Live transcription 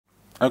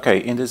Okay,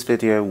 in this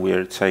video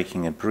we're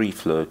taking a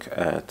brief look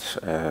at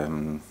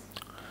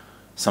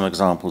some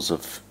examples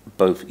of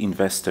both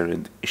investor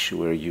and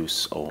issuer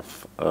use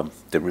of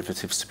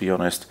derivatives. To be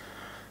honest,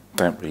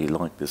 don't really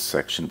like this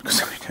section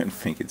because I don't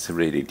think it's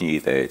really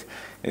needed.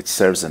 It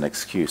serves an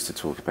excuse to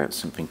talk about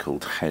something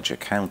called hedge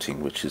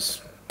accounting, which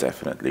is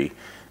definitely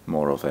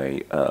more of a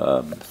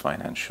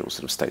financial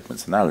sort of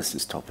statements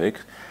analysis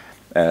topic.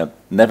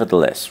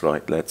 Nevertheless,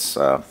 right, let's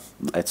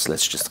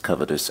just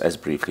cover this as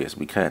briefly as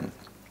we can.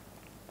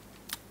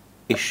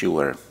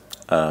 Issuer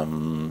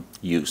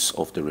use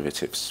of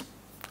derivatives.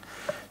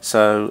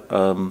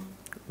 So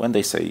when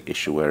they say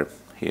issuer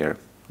here,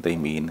 they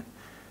mean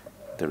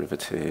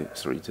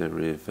derivatives.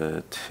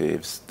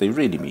 They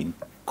really mean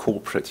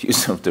corporate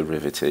use of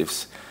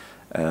derivatives.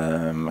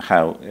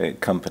 How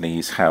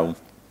companies, how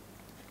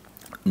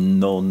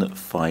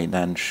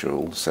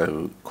non-financial,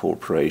 so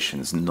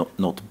corporations,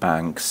 not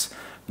banks,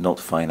 not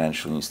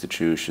financial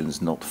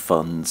institutions, not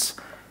funds.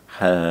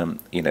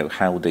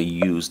 How they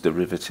use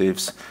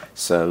derivatives.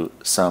 So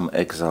some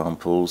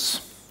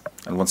examples,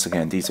 and once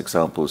again, these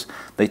examples,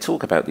 they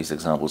talk about these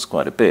examples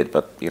quite a bit,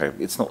 but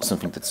it's not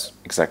something that's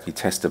exactly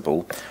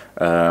testable.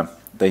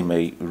 They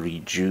may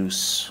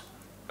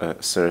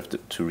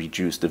serve to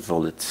reduce the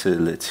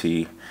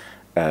volatility,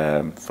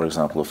 for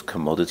example, of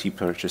commodity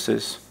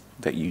purchases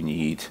that you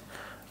need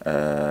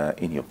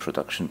in your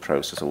production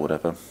process or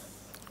whatever.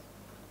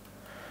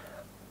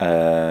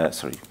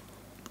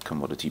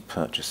 Commodity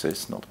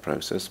purchases, not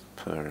process,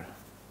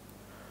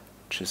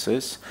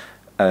 purchases.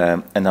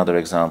 Another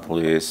example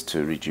is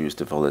to reduce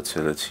the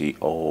volatility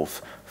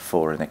of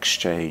foreign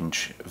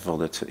exchange,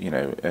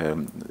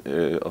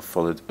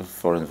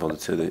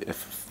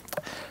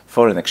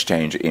 foreign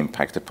exchange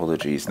impact.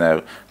 Apologies.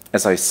 Now,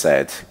 as I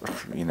said,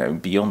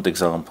 beyond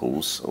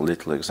examples or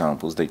little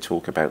examples, they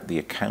talk about the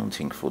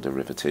accounting for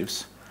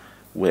derivatives,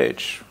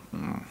 which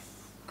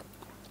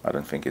I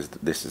don't think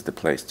this is the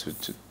place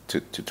to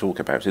talk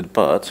about it,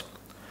 but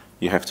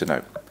you have to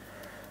know.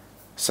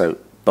 So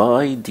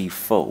by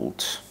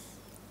default,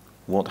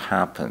 what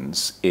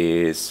happens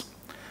is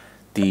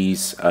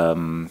these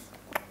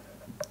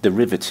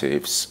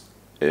derivatives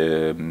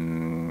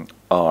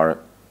are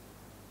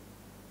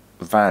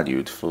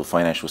valued for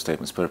financial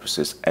statements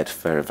purposes at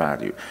fair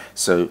value.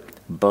 So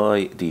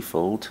by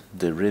default,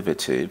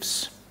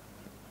 derivatives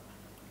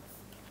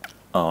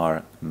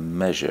are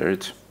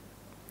measured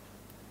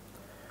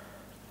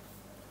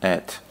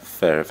at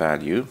fair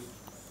value,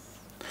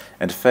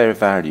 and fair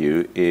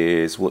value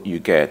is what you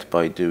get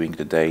by doing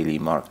the daily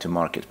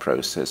mark-to-market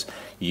process.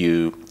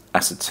 You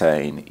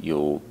ascertain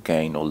your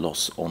gain or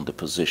loss on the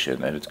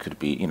position, and it could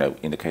be,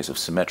 in the case of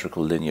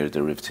symmetrical linear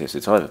derivatives,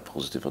 it's either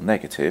positive or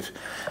negative.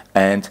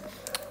 And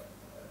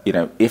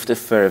if the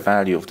fair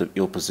value of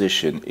your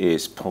position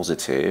is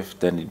positive,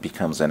 then it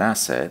becomes an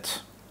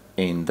asset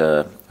in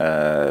the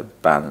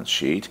balance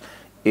sheet.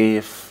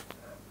 If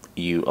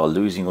you are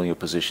losing on your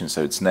position,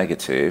 so it's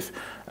negative,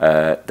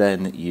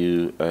 then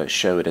you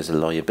show it as a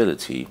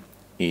liability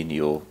in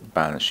your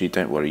balance sheet.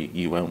 Don't worry,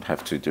 you won't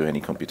have to do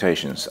any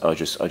computations. I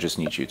just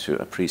need you to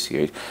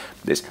appreciate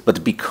this.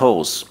 But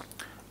because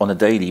on a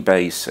daily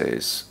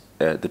basis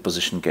the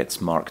position gets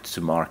marked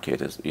to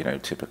market, as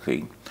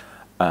typically,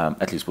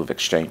 at least with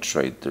exchange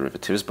rate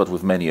derivatives, but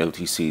with many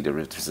OTC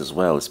derivatives as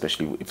well,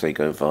 especially if they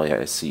go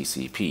via a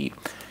CCP,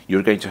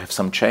 you're going to have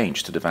some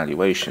change to the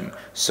valuation.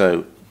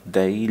 So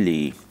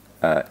daily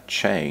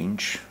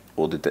change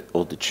or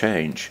the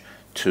change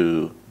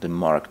to the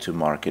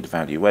mark-to-market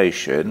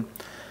valuation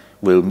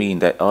will mean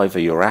that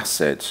either your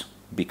asset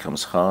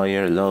becomes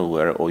higher,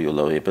 lower, or your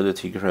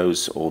liability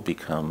grows or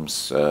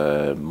becomes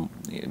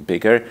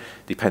bigger,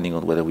 depending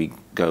on whether we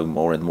go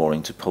more and more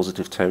into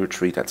positive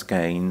territory, that's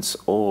gains,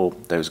 or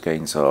those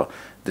gains are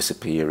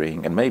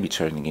disappearing and maybe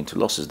turning into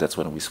losses. That's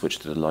when we switch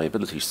to the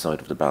liability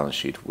side of the balance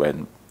sheet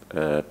when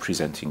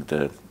presenting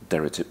the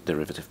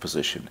derivative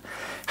position.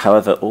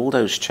 However, all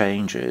those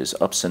changes,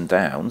 ups and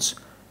downs,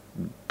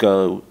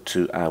 go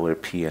to our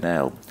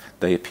P&L.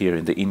 They appear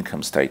in the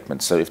income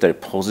statement. So if they're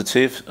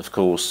positive, of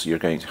course, you're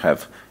going to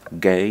have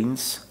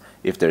gains.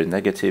 If they're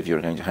negative,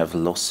 you're going to have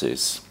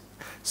losses.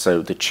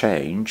 So the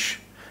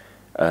change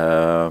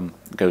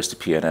goes to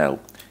P&L.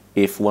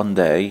 If one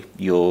day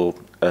your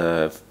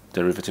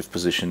derivative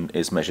position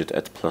is measured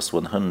at plus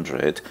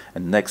 100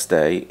 and next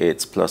day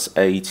it's plus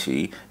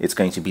 80, it's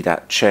going to be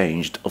that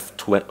change of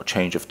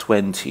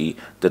 20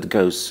 that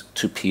goes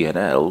to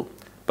P&L,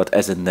 but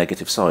as a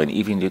negative sign.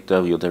 Even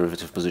though your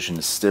derivative position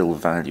is still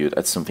valued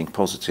at something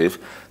positive,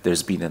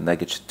 there's been a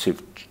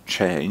negative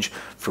change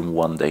from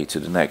one day to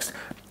the next.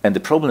 And the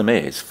problem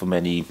is, for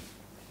many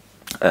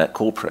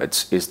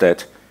corporates, is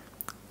that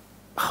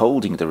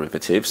holding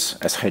derivatives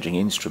as hedging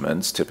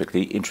instruments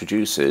typically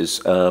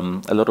introduces a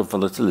lot of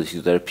volatility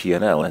to their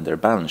P&L and their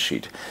balance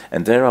sheet.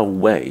 And there are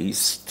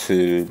ways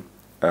to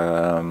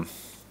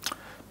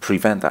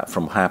prevent that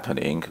from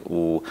happening,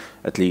 or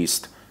at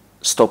least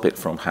stop it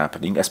from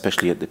happening,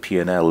 especially at the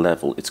P&L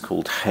level. It's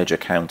called hedge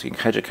accounting.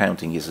 Hedge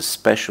accounting is a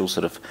special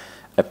sort of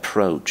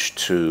approach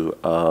to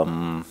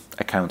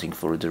accounting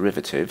for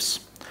derivatives.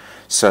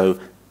 So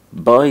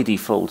by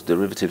default,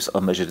 derivatives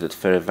are measured at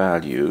fair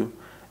value,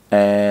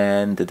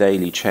 and the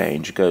daily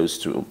change goes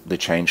to, the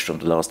change from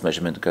the last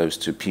measurement goes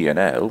to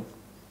P&L.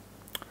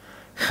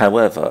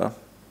 However,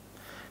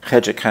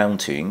 hedge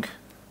accounting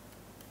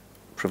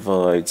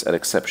provides an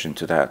exception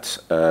to that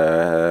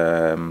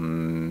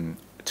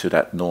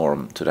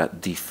norm, to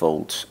that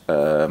default,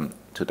 to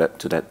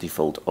that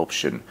default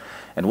option.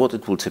 And what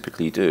it will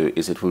typically do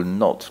is it will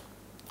not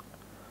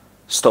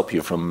stop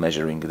you from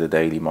measuring the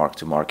daily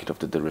mark-to-market of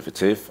the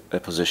derivative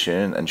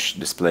position and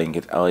displaying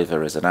it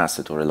either as an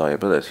asset or a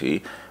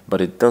liability, but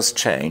it does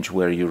change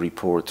where you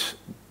report,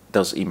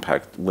 does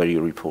impact where you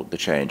report the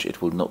change.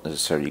 It will not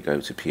necessarily go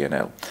to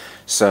P&L.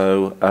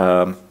 So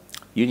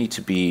you need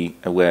to be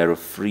aware of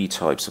 3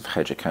 types of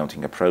hedge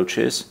accounting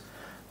approaches: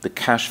 the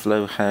cash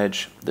flow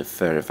hedge, the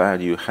fair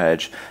value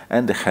hedge,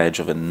 and the hedge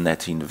of a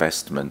net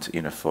investment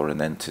in a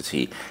foreign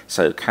entity.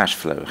 So cash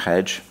flow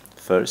hedge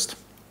first.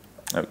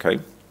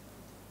 Okay.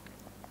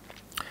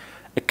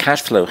 A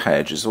cash flow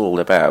hedge is all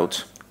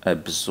about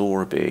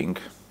absorbing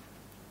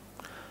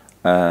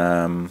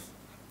the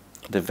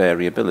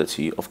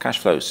variability of cash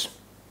flows,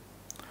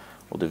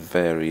 or the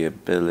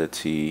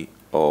variability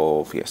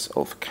of, yes,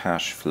 of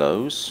cash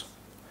flows,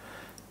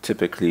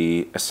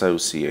 typically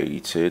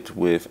associated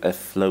with a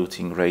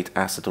floating rate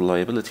asset or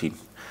liability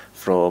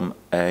from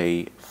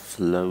a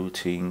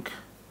floating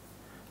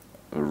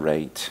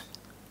rate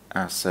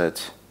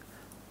asset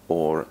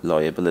or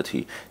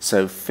liability.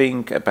 So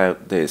think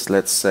about this.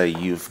 Let's say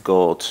you've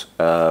got,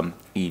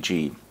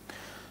 e.g.,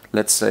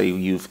 let's say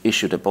you've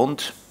issued a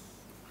bond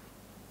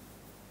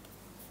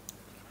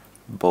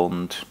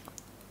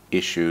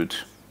issued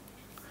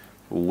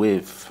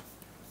with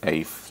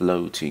a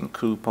floating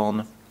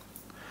coupon,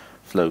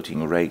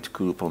 floating rate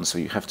coupon, so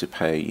you have to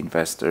pay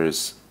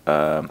investors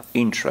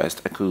interest,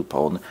 a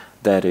coupon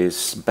that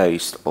is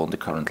based on the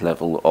current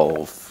level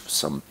of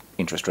some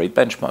interest rate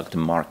benchmark, the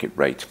market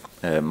rate,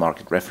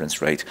 market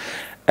reference rate.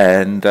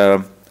 And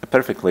a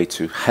perfect way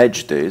to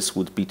hedge this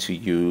would be to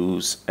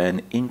use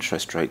an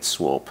interest rate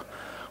swap,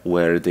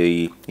 where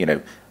this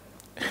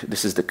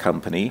is the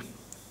company,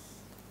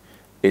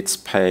 it's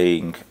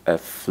paying a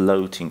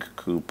floating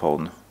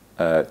coupon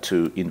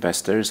to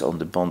investors on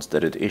the bonds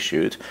that it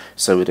issued,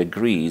 so it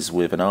agrees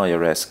with an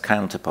IRS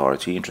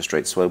counterparty, interest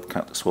rate swap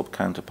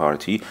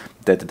counterparty,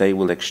 that they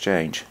will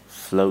exchange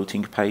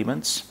floating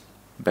payments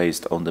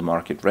based on the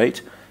market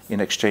rate in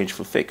exchange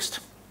for fixed.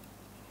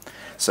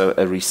 So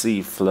a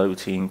receive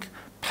floating,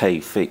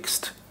 pay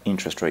fixed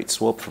interest rate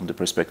swap from the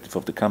perspective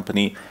of the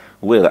company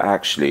will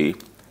actually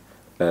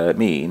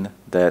mean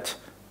that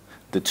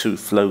the 2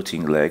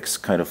 floating legs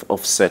kind of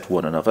offset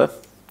one another,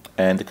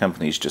 and the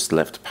company is just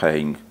left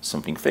paying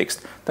something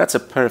fixed. That's a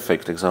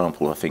perfect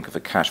example, I think, of a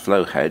cash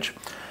flow hedge.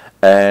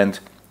 And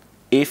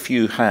if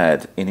you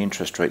had an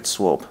interest rate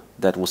swap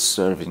that was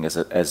serving as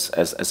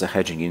a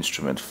hedging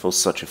instrument for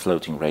such a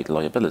floating rate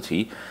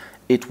liability,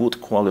 it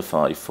would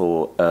qualify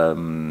for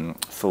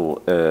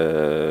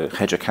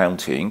hedge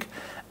accounting,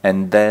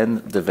 and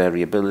then the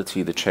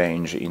variability, the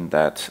change in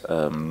that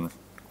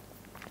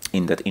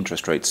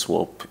interest rate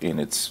swap, in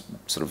its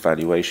sort of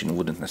valuation,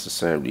 wouldn't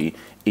necessarily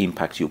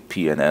impact your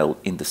P&L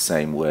in the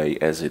same way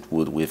as it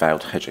would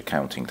without hedge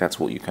accounting. That's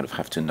what you kind of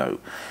have to know.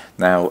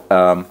 Now,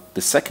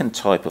 the second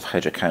type of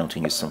hedge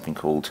accounting is something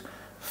called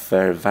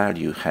fair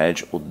value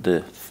hedge, or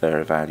the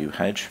fair value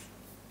hedge.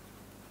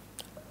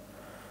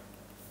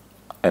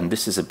 And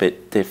this is a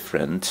bit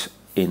different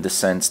in the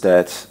sense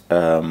that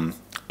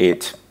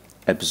it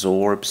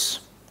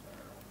absorbs,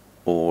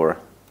 or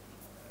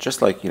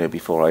just like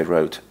before I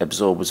wrote,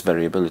 absorbs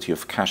variability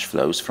of cash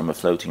flows from a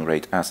floating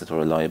rate asset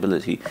or a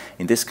liability.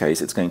 In this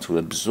case, it's going to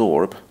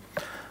absorb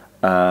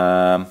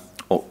or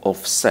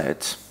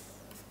offset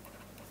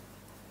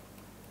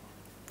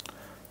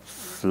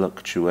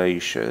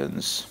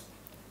fluctuations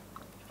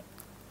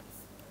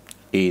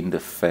in the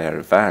fair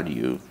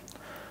value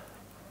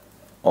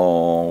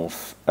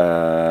of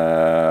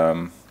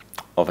an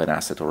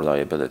asset or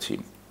liability.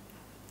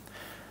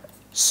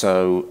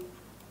 So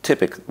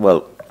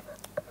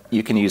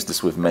you can use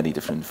this with many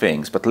different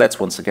things, but let's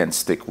once again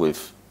stick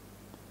with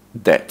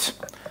debt.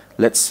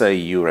 Let's say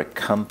you're a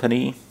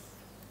company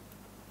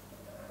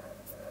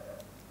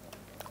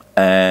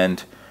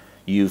and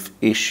you've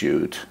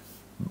issued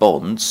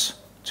bonds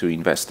to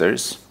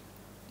investors,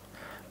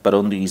 but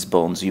on these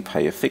bonds you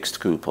pay a fixed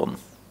coupon.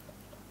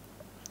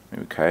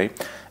 Okay,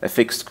 a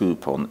fixed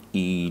coupon,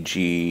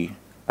 e.g.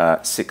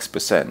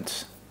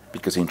 6%,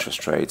 because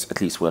interest rates, at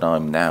least when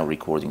I'm now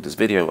recording this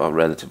video, are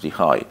relatively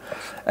high.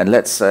 And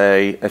let's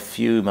say a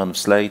few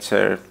months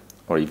later,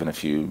 or even a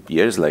few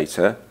years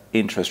later,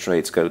 interest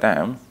rates go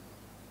down.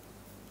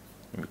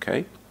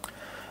 Okay,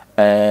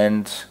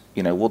 and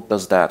what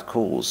does that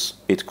cause?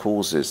 It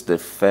causes the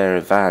fair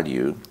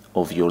value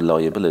of your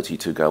liability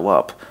to go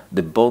up.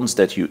 The bonds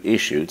that you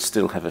issued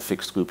still have a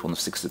fixed coupon of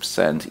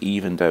 60%,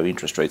 even though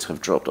interest rates have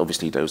dropped.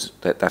 Obviously,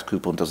 that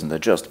coupon doesn't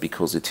adjust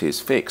because it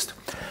is fixed.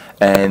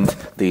 And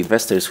the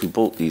investors who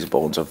bought these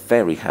bonds are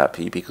very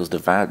happy because the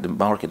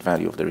market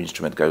value of their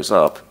instrument goes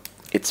up,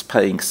 it's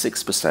paying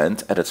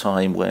 6% at a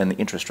time when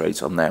interest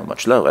rates are now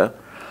much lower.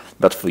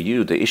 But for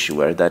you, the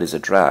issuer, that is a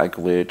drag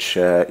which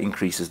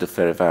increases the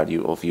fair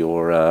value of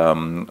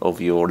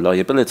your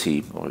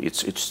liability, or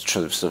its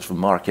sort of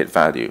market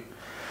value.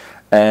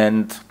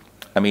 And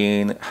I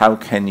mean, how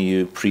can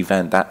you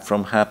prevent that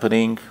from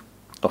happening?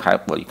 Or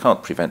how, well, you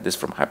can't prevent this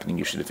from happening.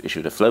 You should have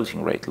issued a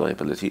floating rate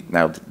liability.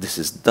 Now, this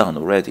is done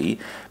already.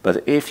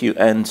 But if you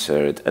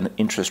entered an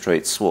interest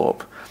rate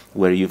swap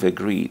where you've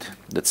agreed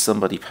that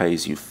somebody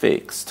pays you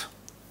fixed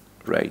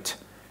rate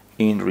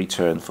in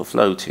return for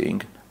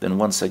floating, then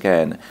once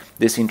again,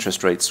 this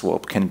interest rate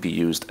swap can be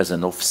used as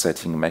an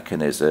offsetting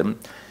mechanism,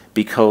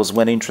 because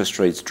when interest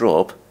rates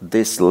drop,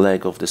 this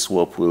leg of the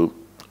swap will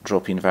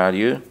drop in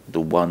value, the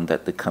one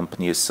that the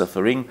company is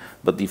suffering,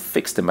 but the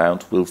fixed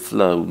amount will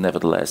flow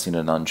nevertheless in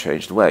an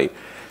unchanged way.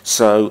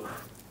 So,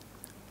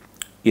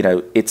 you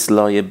know, its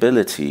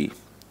liability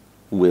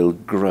will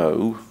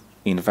grow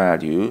in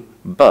value,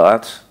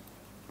 but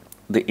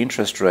the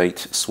interest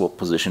rate swap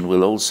position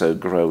will also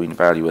grow in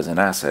value as an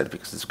asset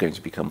because it's going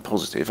to become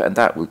positive, and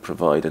that will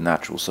provide a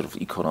natural sort of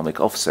economic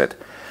offset.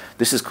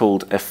 This is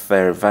called a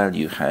fair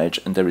value hedge,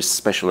 and there is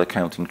special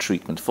accounting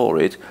treatment for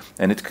it,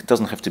 and it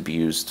doesn't have to be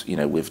used, you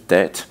know, with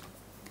debt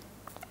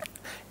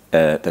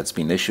that's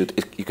been issued.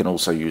 You can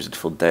also use it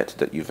for debt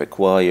that you've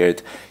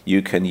acquired.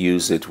 You can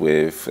use it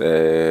with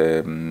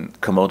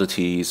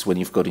commodities when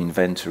you've got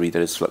inventory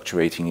that is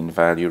fluctuating in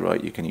value,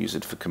 right? You can use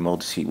it for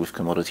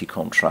commodity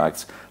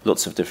contracts,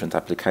 lots of different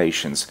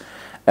applications.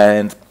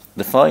 And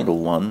the final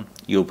one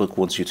your book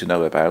wants you to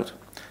know about,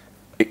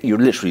 you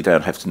literally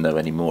don't have to know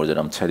any more than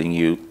I'm telling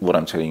you. What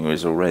I'm telling you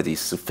is already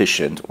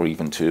sufficient, or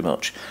even too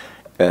much,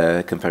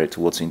 compared to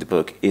what's in the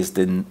book, is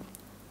the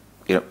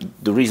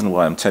reason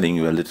why I'm telling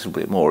you a little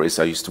bit more is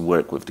I used to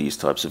work with these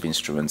types of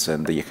instruments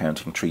and the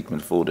accounting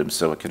treatment for them,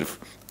 so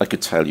I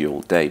could tell you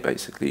all day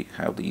basically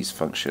how these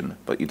function,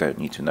 but you don't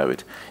need to know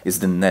it.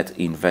 Is the net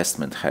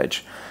investment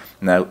hedge.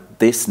 Now,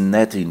 this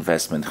net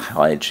investment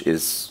hedge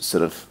is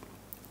sort of,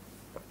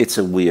 it's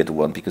a weird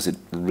one because it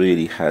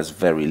really has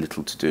very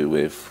little to do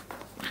with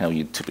how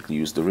you typically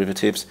use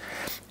derivatives.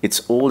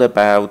 It's all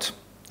about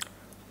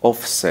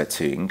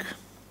offsetting.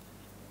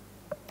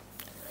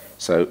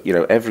 So, you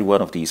know, every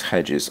one of these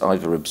hedges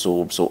either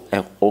absorbs or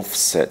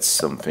offsets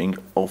something,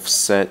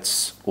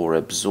 offsets or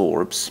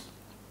absorbs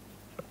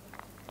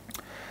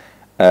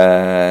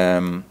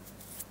FX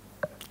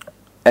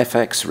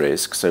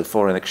risk, so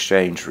foreign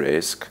exchange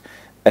risk,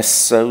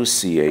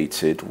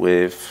 associated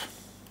with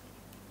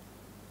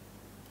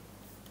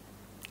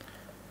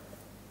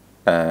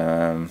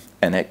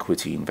an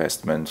equity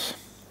investment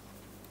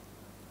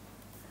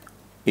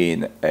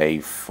in a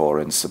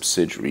foreign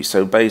subsidiary.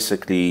 So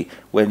basically,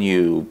 when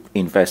you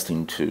invest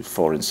into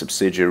foreign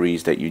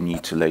subsidiaries that you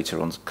need to later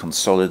on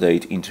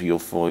consolidate into your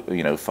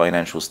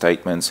financial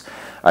statements.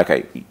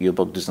 Okay, your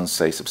book doesn't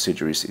say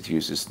subsidiaries, it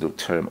uses the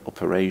term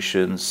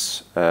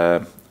operations.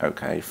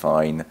 Okay,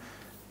 fine.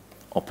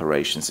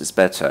 Operations is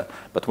better.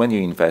 But when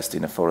you invest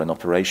in a foreign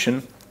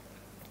operation,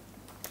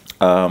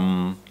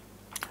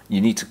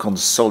 you need to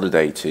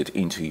consolidate it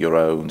into your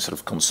own sort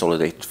of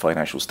consolidated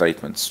financial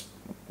statements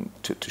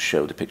to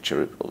show the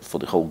picture for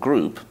the whole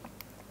group.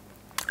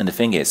 And the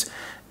thing is,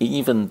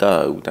 even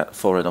though that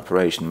foreign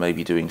operation may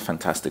be doing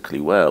fantastically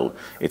well,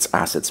 its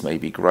assets may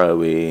be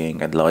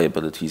growing and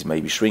liabilities may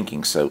be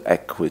shrinking, so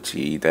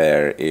equity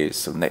there is,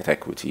 so net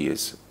equity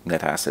is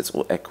net assets,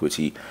 or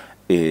equity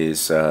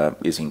is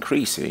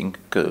increasing,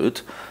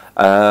 good.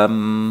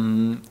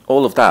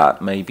 All of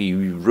that may be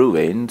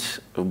ruined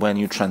when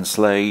you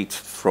translate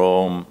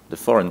from the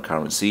foreign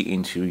currency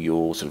into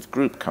your sort of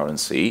group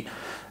currency,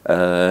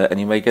 and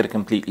you may get a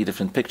completely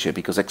different picture,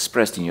 because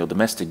expressed in your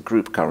domestic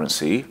group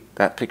currency,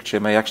 that picture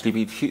may actually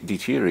be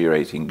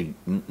deteriorating,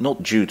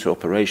 not due to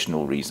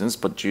operational reasons,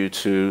 but due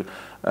to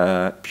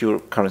pure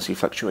currency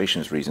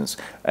fluctuations reasons.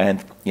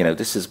 And, you know,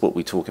 this is what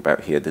we talk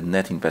about here, the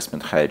net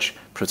investment hedge,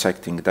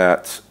 protecting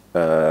that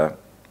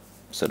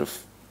sort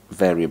of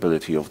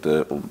variability of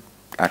the, or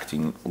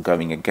acting,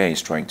 going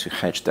against, trying to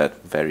hedge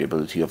that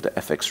variability of the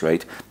FX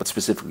rate, but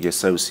specifically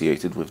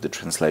associated with the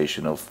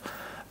translation of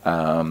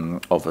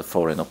a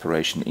foreign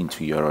operation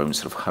into your own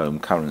sort of home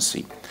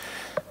currency.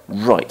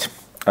 Right,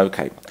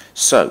 okay,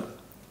 so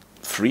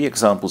 3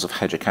 examples of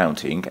hedge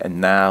accounting, and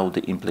now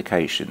the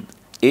implication.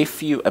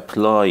 If you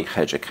apply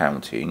hedge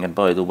accounting, and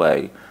by the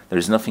way, there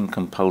is nothing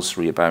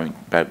compulsory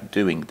about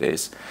doing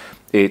this,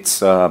 it's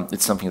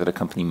something that a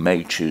company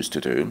may choose to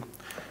do.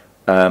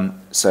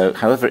 So,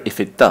 however, if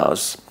it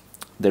does,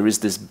 there is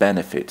this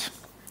benefit,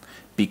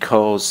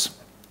 because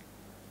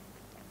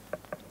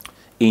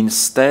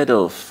instead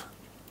of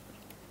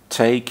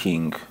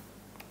taking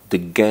the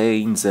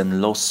gains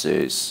and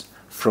losses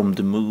from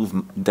the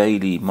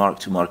daily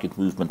mark-to-market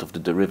movement of the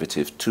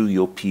derivative to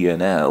your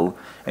P&L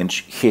and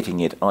hitting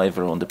it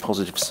either on the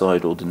positive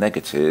side or the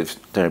negative,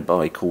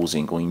 thereby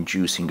causing or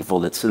inducing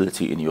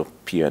volatility in your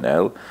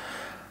P&L,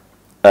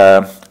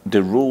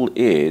 the rule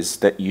is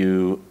that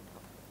you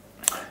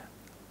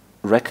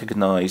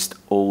recognized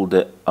all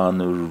the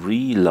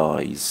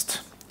unrealized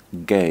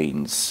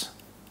gains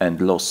and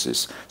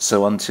losses.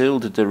 So until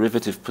the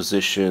derivative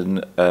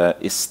position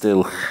is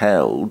still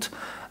held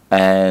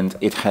and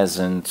it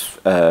hasn't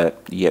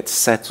yet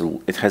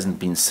settled, it hasn't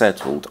been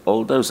settled,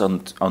 all those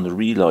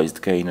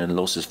unrealized gain and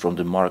losses from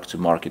the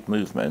mark-to-market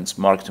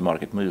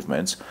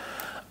movements,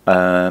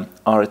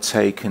 are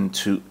taken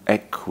to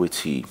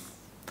equity,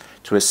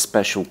 to a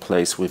special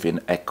place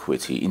within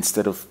equity,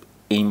 instead of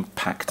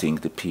impacting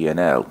the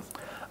P&L.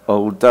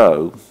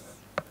 Although,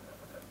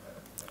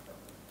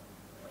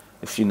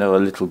 if you know a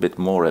little bit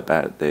more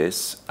about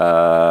this,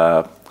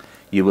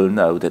 you will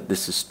know that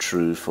this is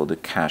true for the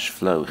cash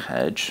flow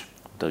hedge,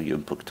 though your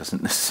book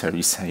doesn't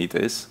necessarily say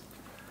this.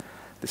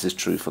 This is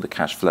true for the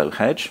cash flow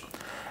hedge.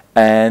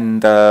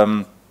 And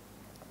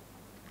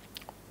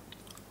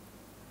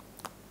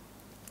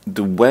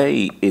the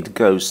way it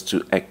goes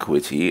to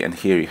equity, and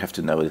here you have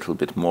to know a little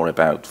bit more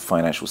about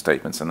financial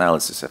statements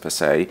analysis,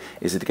 FSA,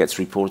 is it gets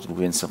reported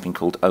within something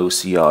called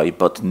OCI,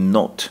 but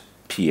not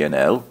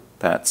P&L.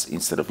 That's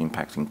instead of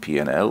impacting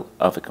P&L,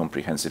 other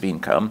comprehensive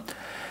income.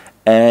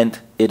 And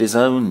it is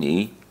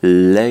only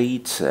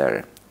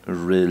later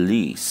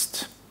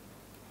released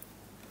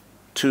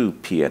to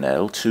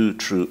P&L, to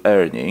true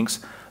earnings,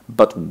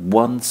 but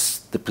once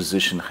the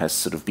position has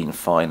sort of been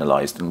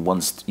finalized and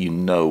once you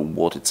know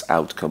what its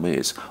outcome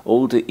is,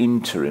 all the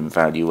interim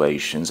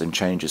valuations and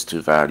changes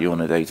to value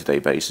on a day-to-day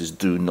basis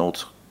do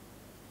not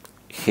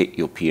hit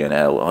your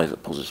P&L either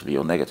positively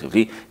or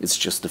negatively. It's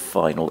just the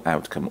final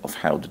outcome of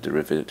how the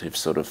derivative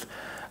sort of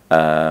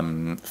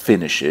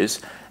finishes.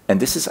 And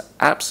this is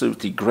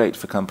absolutely great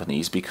for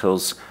companies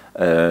because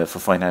for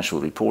financial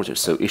reporters,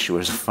 so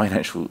issuers of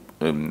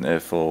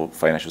for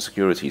financial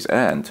securities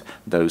and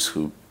those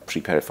who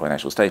prepare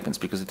financial statements,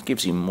 because it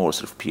gives you more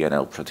sort of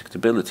P&L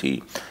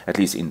predictability, at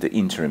least in the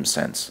interim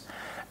sense.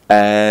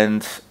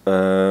 And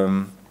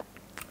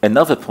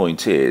another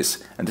point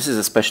is, and this is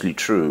especially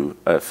true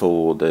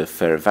for the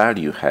fair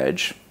value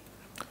hedge.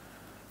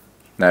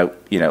 Now,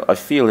 you know, I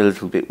feel a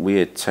little bit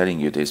weird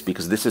telling you this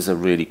because this is a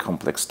really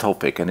complex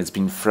topic and it's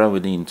been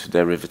thrown into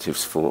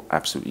derivatives for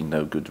absolutely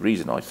no good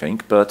reason, I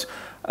think. But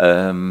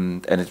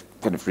and it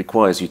kind of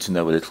requires you to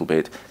know a little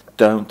bit.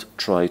 Don't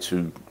try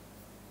to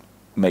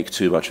make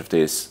too much of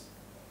this.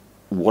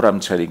 What I'm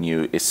telling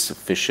you is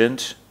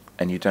sufficient,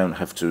 and you don't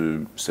have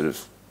to sort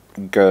of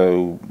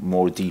go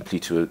more deeply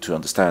to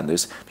understand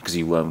this, because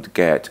you won't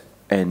get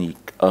any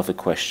other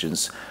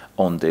questions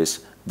on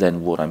this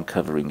than what I'm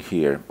covering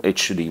here. It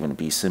should even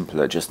be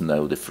simpler, just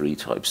know the three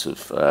types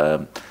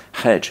of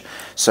hedge.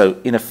 So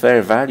in a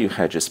fair value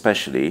hedge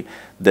especially,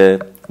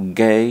 the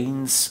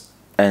gains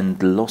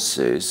and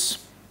losses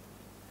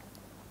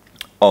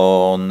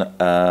on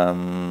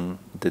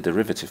the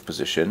derivative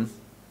position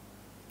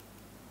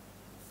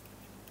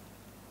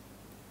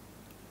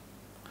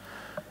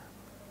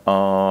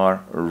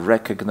are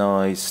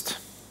recognized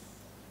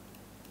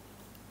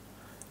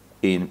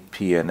in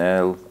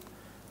P&L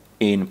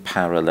in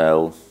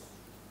parallel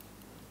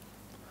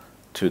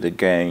to the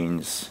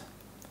gains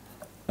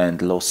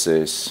and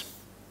losses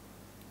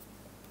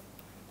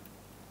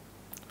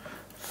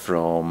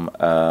from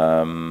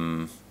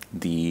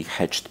the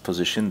hedged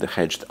position, the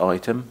hedged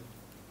item.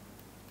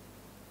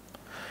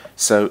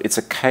 So it's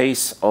a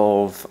case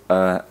of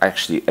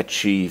actually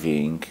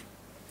achieving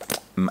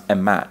a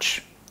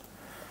match.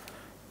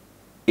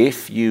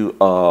 If you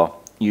are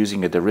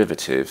using a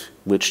derivative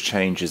which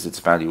changes its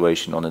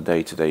valuation on a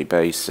day-to-day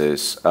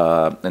basis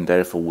and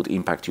therefore would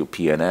impact your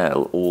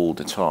P&L all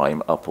the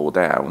time, up or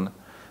down,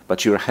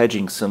 but you're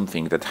hedging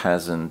something that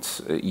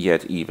hasn't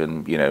yet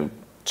even, you know,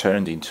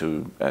 turned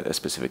into a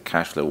specific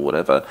cash flow or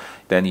whatever,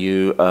 then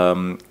you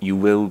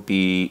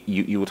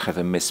would have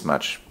a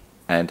mismatch.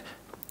 And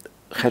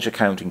hedge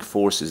accounting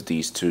forces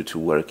these two to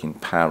work in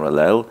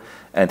parallel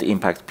and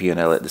impact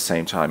P&L at the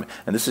same time.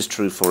 And this is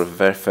true for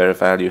a fair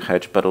value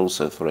hedge, but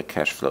also for a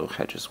cash flow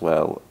hedge as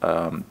well,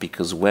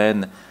 because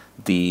when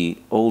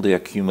all the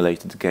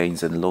accumulated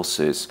gains and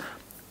losses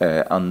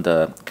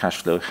under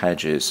cash flow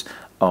hedges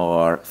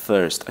are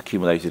first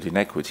accumulated in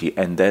equity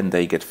and then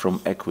they get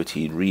from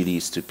equity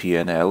released to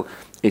P&L,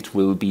 it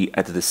will be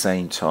at the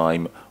same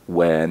time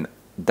when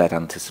that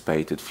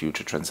anticipated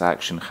future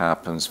transaction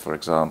happens, for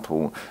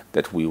example,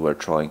 that we were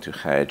trying to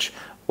hedge,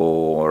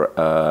 or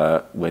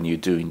when you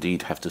do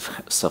indeed have to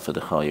suffer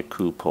the higher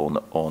coupon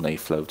on a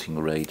floating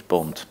rate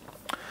bond.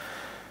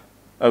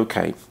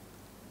 Okay,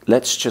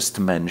 let's just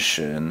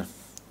mention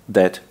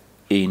that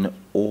in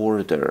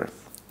order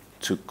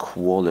to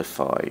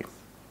qualify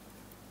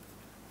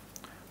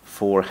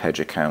for hedge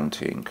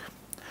accounting,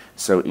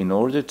 so in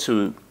order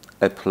to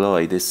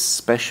apply this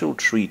special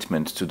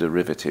treatment to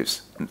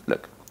derivatives,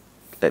 look,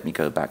 let me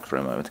go back for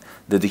a moment.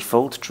 The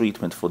default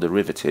treatment for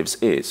derivatives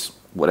is,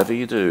 whatever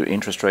you do,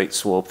 interest rate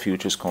swap,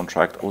 futures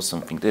contract, or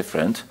something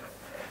different,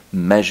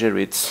 measure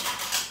its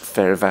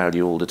fair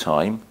value all the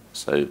time,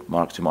 so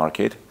mark to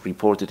market,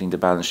 report it in the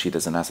balance sheet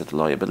as an asset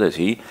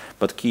liability,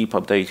 but keep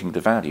updating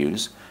the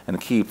values and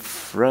keep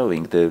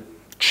throwing the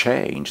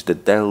change, the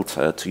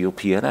delta, to your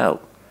P&L,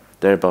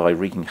 thereby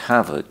wreaking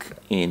havoc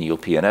in your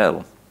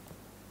P&L,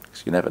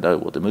 because you never know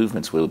what the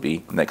movements will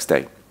be next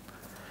day.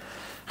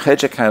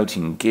 hedge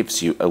accounting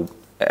gives you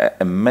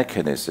a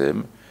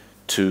mechanism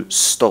to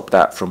stop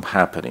that from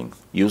happening.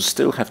 You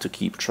still have to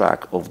keep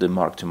track of the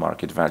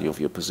mark-to-market value of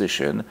your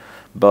position,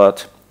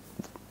 but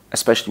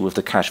especially with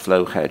the cash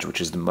flow hedge,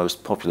 which is the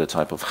most popular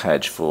type of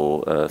hedge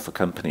for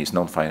companies,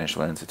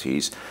 non-financial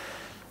entities,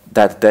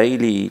 that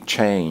daily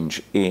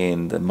change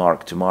in the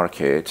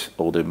mark-to-market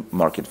or the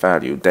market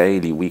value,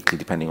 daily, weekly,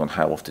 depending on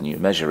how often you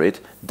measure it,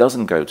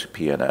 doesn't go to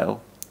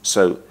P&L.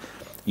 So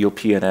your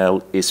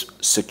P&L is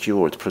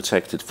secured,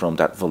 protected from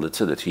that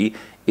volatility.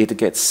 It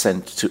gets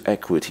sent to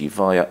equity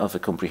via other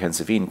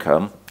comprehensive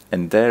income,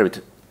 and there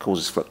it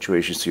causes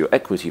fluctuations to your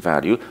equity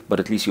value, but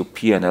at least your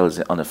P&L is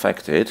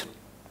unaffected,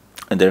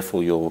 and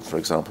therefore your, for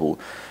example,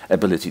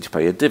 ability to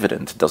pay a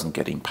dividend doesn't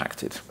get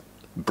impacted.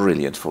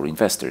 Brilliant for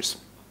investors.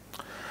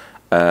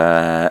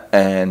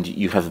 And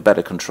you have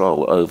better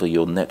control over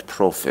your net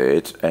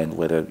profit and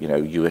whether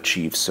you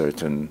achieve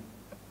certain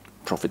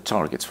profit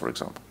targets, for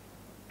example.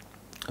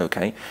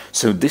 Okay,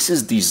 so this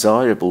is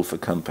desirable for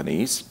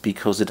companies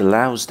because it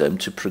allows them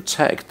to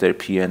protect their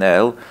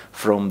P&L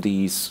from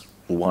these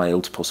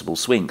wild possible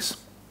swings,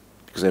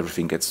 because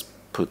everything gets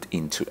put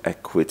into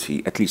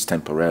equity, at least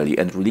temporarily,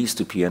 and released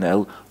to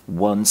P&L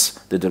once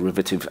the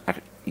derivative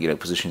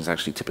position is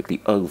actually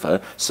typically over,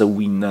 so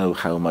we know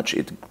how much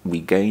we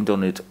gained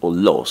on it or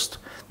lost.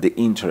 The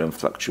interim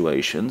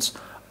fluctuations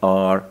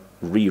are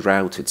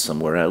rerouted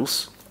somewhere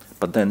else,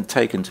 but then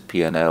taken to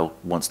P&L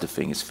once the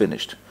thing is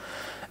finished.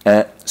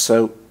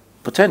 So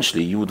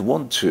potentially you would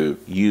want to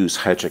use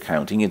hedge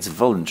accounting. It's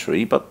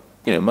voluntary, but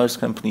most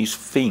companies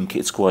think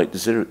it's quite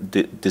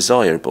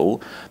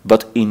desirable.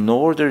 But in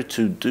order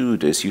to do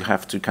this, you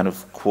have to kind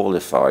of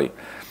qualify.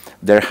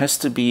 There has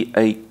to be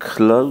a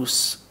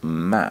close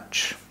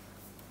match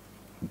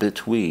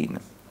between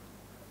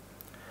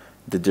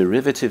the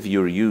derivative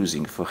you're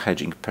using for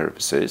hedging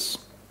purposes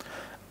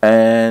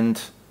and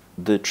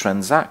the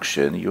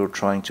transaction you're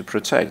trying to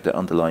protect, the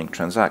underlying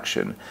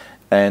transaction.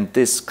 And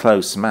this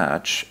close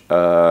match,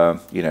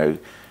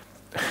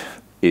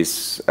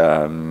 is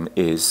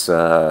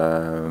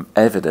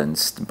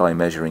evidenced by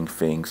measuring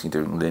things,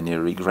 doing linear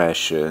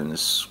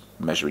regressions,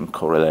 measuring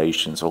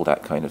correlations, all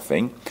that kind of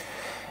thing.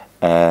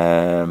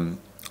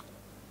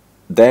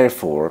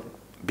 Therefore,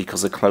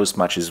 because a close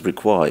match is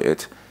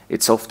required,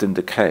 it's often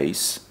the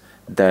case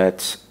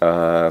that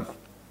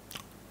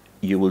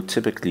you will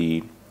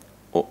typically,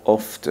 or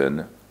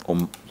often,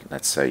 or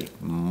let's say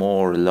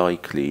more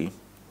likely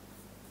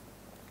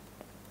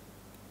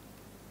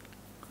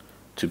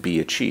to be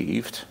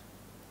achieved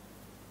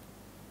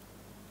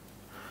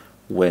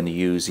when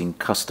using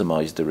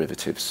customized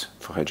derivatives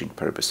for hedging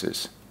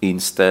purposes,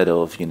 instead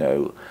of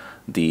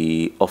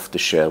the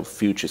off-the-shelf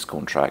futures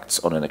contracts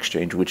on an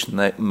exchange, which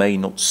may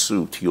not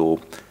suit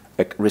your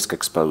risk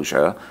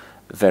exposure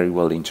very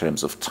well in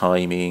terms of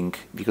timing,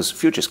 because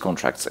futures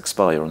contracts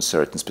expire on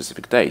certain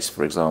specific days,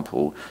 for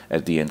example,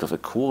 at the end of a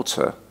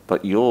quarter,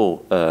 but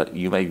you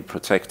may be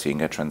protecting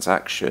a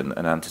transaction,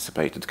 an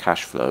anticipated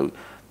cash flow,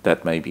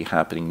 that may be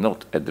happening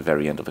not at the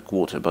very end of the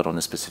quarter, but on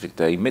a specific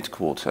day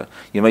mid-quarter.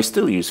 You may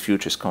still use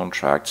futures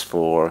contracts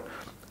for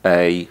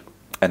an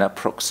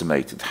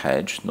approximated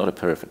hedge, not a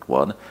perfect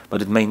one,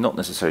 but it may not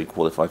necessarily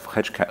qualify for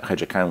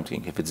hedge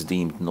accounting if it's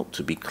deemed not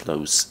to be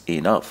close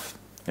enough.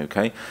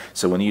 Okay,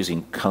 so when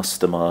using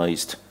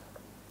customized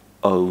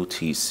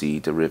OTC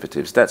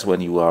derivatives, that's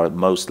when you are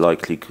most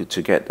likely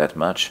to get that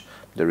much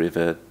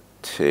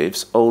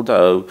derivatives,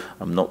 although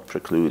I'm not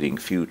precluding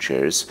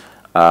futures.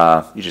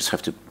 You just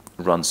have to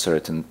run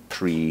certain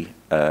pre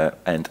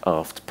and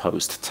after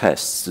post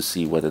tests to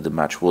see whether the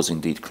match was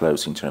indeed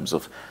close in terms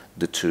of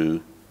the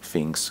two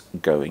things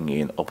going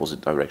in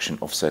opposite direction,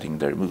 offsetting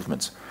their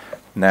movements.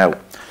 Now,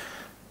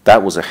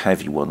 that was a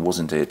heavy one,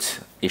 wasn't it?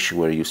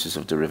 Issuer uses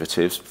of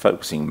derivatives,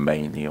 focusing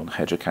mainly on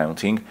hedge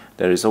accounting.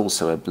 There is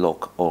also a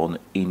block on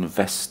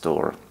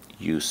investor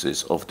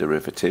uses of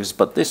derivatives,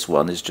 but this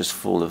one is just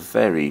full of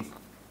very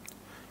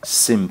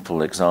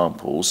simple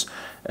examples.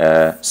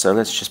 So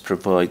let's just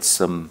provide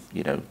some,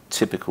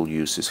 typical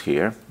uses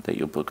here that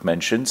your book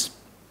mentions.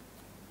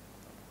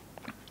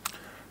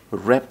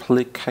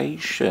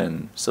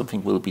 Replication,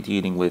 something we'll be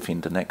dealing with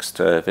in the next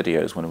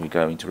videos when we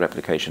go into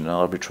replication and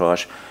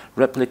arbitrage.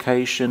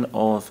 Replication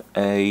of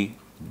a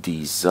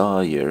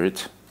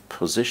desired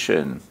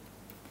position.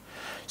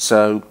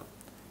 So,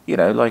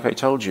 like I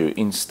told you,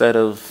 instead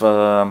of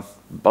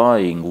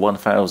buying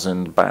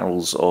 1,000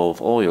 barrels of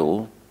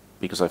oil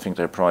because I think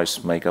their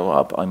price may go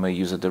up, I may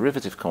use a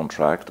derivative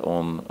contract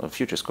on a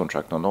futures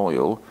contract on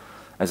oil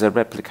as a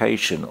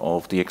replication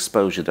of the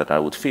exposure that I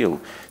would feel.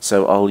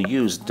 So I'll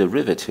use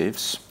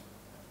derivatives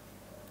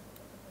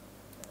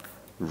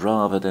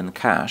rather than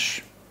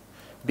cash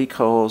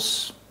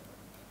because,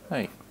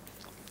 hey,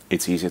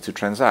 it's easier to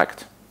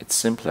transact. It's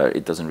simpler.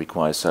 It doesn't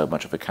require so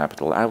much of a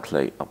capital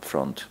outlay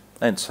upfront,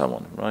 and so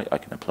on, right? I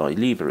can apply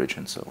leverage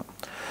and so on.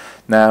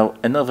 Now,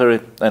 another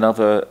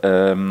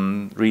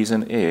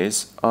reason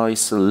is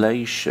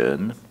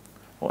isolation,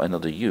 or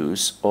another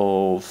use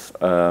of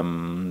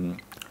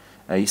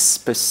a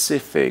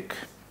specific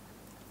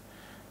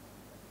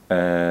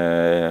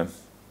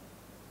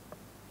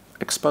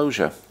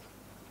exposure,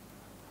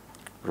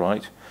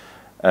 right?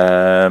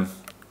 And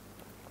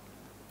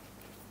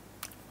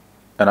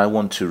I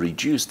want to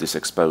reduce this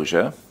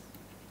exposure,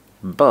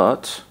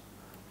 but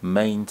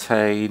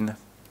maintain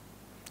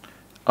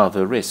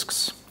other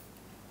risks,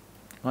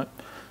 right?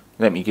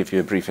 Let me give you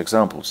a brief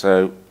example.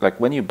 So, like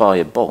when you buy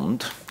a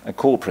bond, a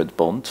corporate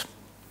bond,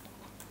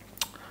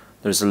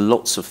 there's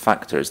lots of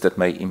factors that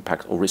may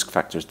impact, or risk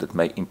factors that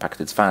may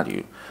impact its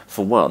value.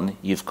 For one,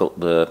 you've got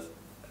the,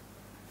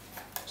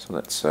 so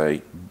let's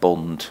say,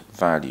 bond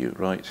value,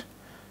 right?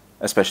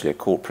 Especially a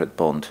corporate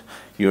bond.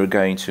 You're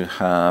going to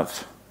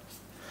have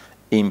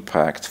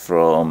impact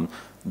from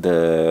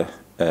the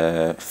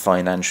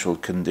financial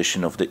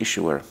condition of the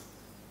issuer,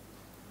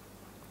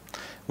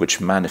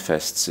 which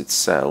manifests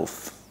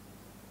itself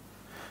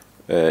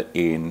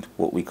in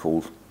what we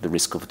call the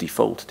risk of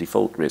default,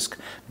 default risk.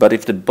 But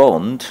if the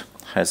bond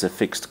has a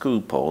fixed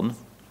coupon,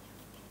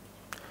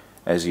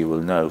 as you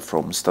will know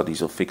from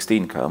studies of fixed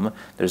income,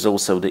 there's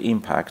also the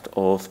impact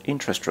of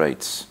interest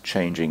rates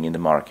changing in the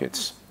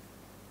markets.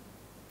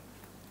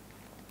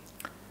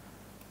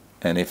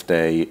 And if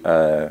they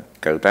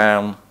go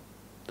down,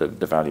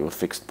 the value of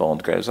fixed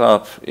bond goes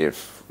up.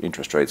 If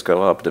interest rates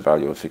go up, the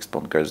value of fixed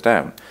bond goes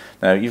down.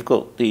 Now you've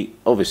got the,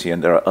 obviously,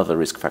 and there are other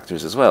risk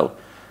factors as well.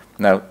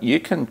 Now you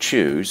can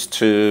choose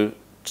to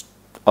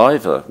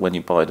either, when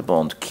you buy the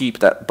bond, keep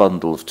that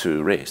bundle of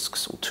two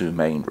risks, or two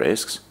main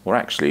risks, or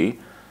actually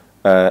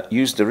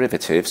use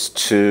derivatives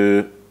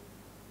to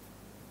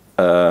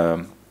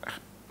kind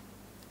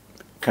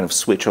of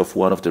switch off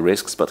one of the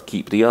risks but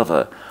keep the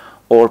other,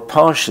 or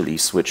partially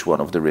switch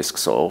one of the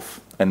risks off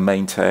and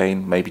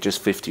maintain maybe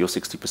just 50 or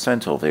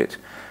 60% of it.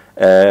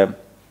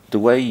 The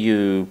way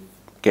you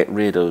get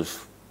rid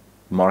of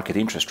market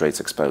interest rates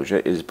exposure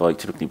is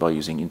typically by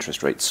using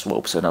interest rate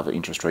swaps and other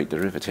interest rate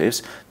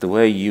derivatives. The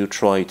way you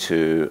try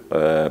to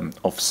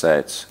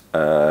offset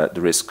the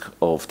risk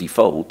of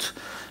default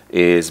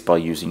is by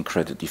using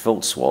credit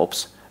default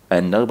swaps,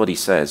 and nobody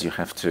says you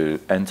have to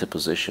enter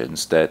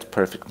positions that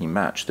perfectly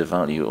match the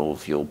value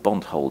of your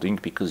bond holding,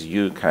 because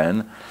you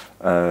can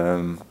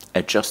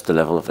adjust the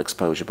level of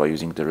exposure by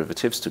using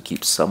derivatives to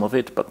keep some of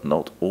it but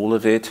not all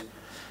of it,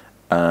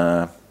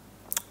 and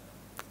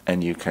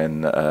you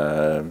can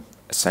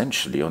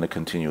essentially on a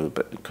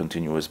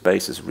continuous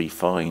basis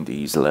refine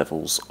these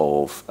levels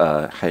of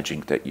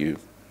hedging that you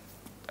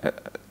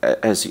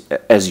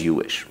as you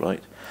wish,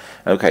 right?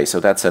 Okay, so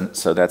that's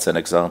an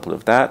example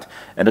of that.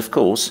 And of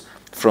course,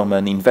 from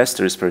an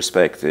investor's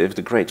perspective,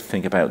 the great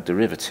thing about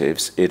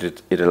derivatives,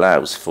 it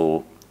allows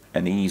for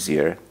an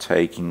easier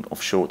taking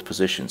of short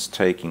positions,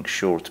 taking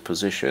short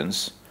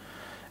positions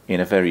in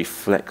a very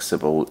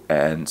flexible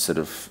and sort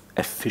of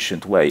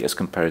efficient way as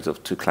compared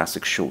to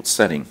classic short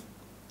selling.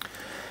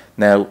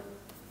 Now,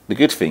 the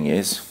good thing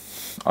is,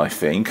 I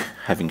think,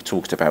 having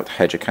talked about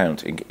hedge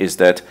accounting, is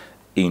that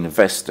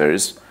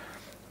investors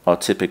are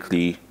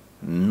typically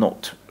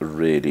not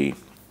really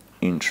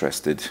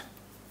interested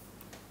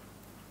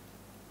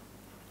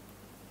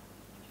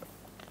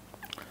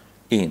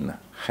in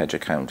hedge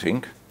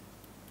accounting.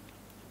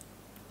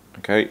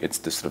 Okay, it's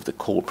the sort of the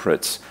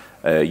corporate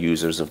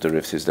users of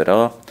derivatives that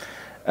are.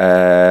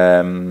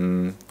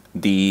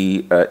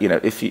 You know,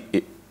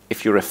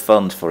 if you're a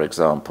fund, for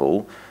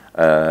example,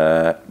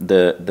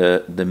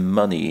 the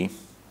money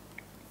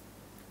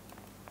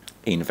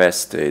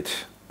invested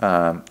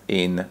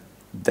in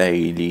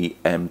daily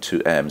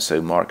M2M,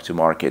 so mark to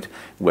market,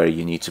 where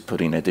you need to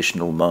put in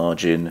additional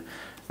margin,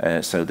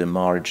 so the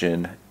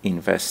margin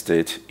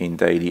invested in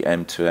daily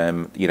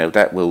M2M, you know,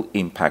 that will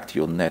impact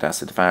your net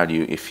asset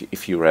value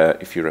if you're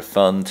a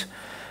fund,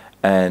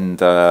 and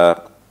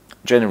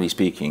generally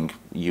speaking,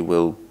 you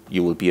will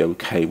be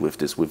okay with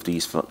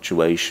these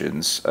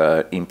fluctuations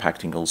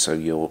impacting also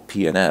your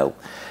P&L.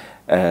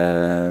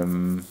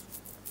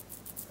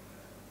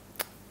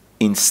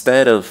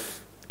 Instead of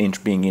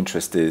being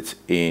interested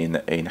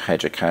in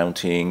hedge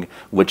accounting,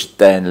 which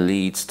then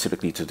leads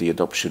typically to the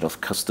adoption of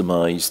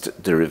customized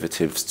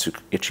derivatives to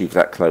achieve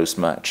that close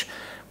match,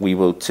 we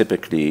will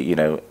typically, you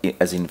know,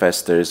 as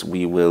investors,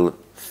 we will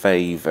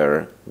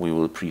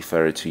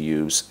prefer to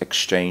use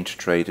exchange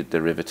traded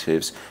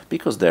derivatives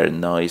because they're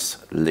nice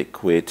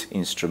liquid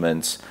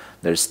instruments,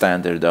 they're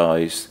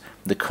standardized,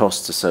 the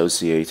costs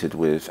associated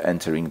with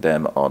entering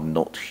them are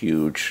not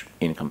huge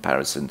in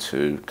comparison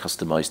to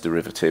customized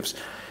derivatives.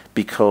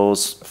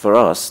 Because for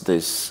us,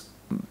 this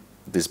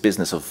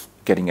business of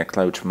getting a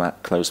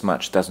close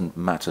match doesn't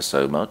matter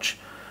so much,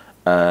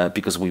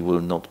 because we will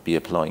not be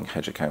applying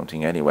hedge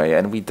accounting anyway,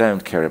 and we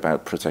don't care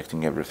about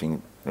protecting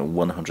everything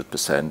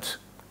 100%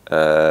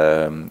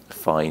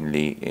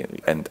 finely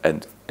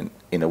and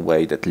in a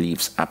way that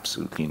leaves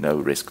absolutely no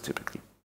risk typically.